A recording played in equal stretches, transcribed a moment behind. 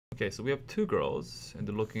Okay, so we have two girls and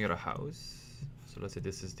they're looking at a house. So let's say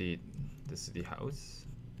this is the house.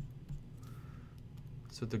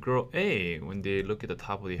 So the girl A, when they look at the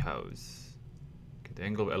top of the house, okay, the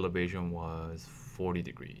angle of elevation was 40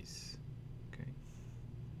 degrees. Okay,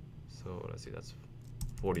 so let's say that's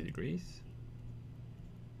 40 degrees.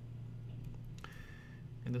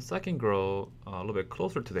 And the second girl, a little bit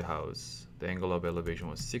closer to the house, the angle of elevation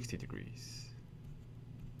was 60 degrees.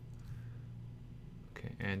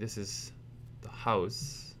 Okay, and this is the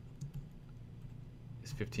house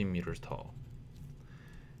is 15 meters tall.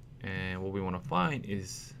 And what we want to find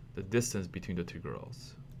is the distance between the two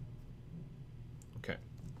girls. Okay.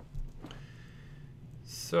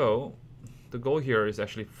 So the goal here is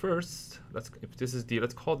actually first, if this is D,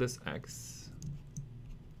 let's call this X.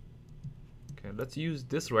 Okay, let's use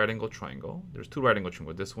this right angle triangle. There's two right angle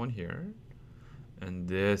triangles, this one here and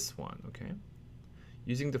this one, okay?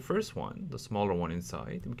 Using the first one, the smaller one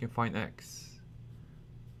inside, we can find X,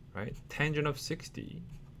 right? Tangent of 60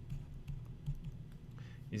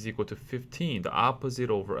 is equal to 15, the opposite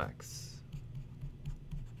over X,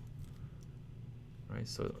 right?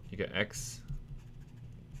 So you get X,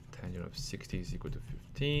 tangent of 60 is equal to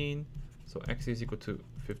 15. So X is equal to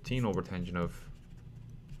 15 over tangent of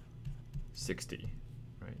 60,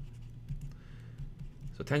 right?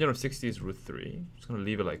 So tangent of 60 is √3. I'm just going to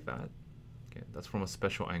leave it like that. Okay, that's from a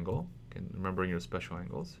special angle. Okay, remembering your special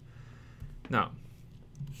angles. Now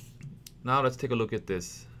let's take a look at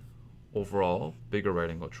this overall bigger right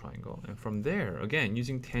angle triangle. And from there, again,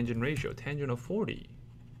 using tangent ratio, tangent of 40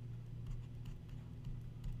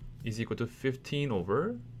 is equal to 15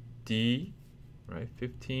 over D, right?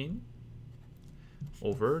 15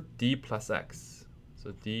 over D plus X.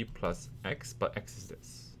 So D plus X, but X is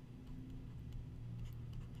this.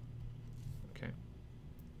 Okay.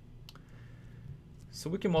 So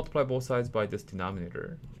we can multiply both sides by this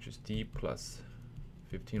denominator, which is D plus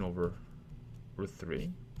 15 over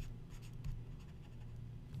 √3.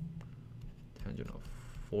 Tangent of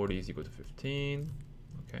 40 is equal to 15.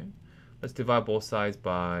 Okay. Let's divide both sides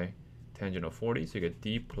by tangent of 40. So you get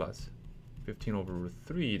D plus 15 over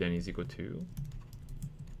 √3 then is equal to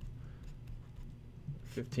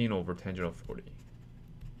 15 over tangent of 40.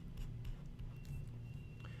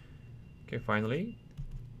 Okay, finally,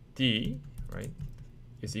 D, right,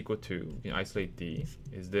 is equal to, we can isolate D,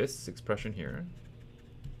 is this expression here,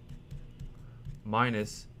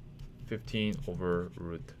 minus 15 over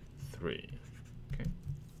 √3. Okay,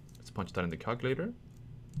 let's punch that in the calculator.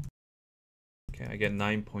 Okay, I get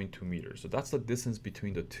 9.2 meters. So that's the distance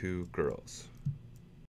between the two girls.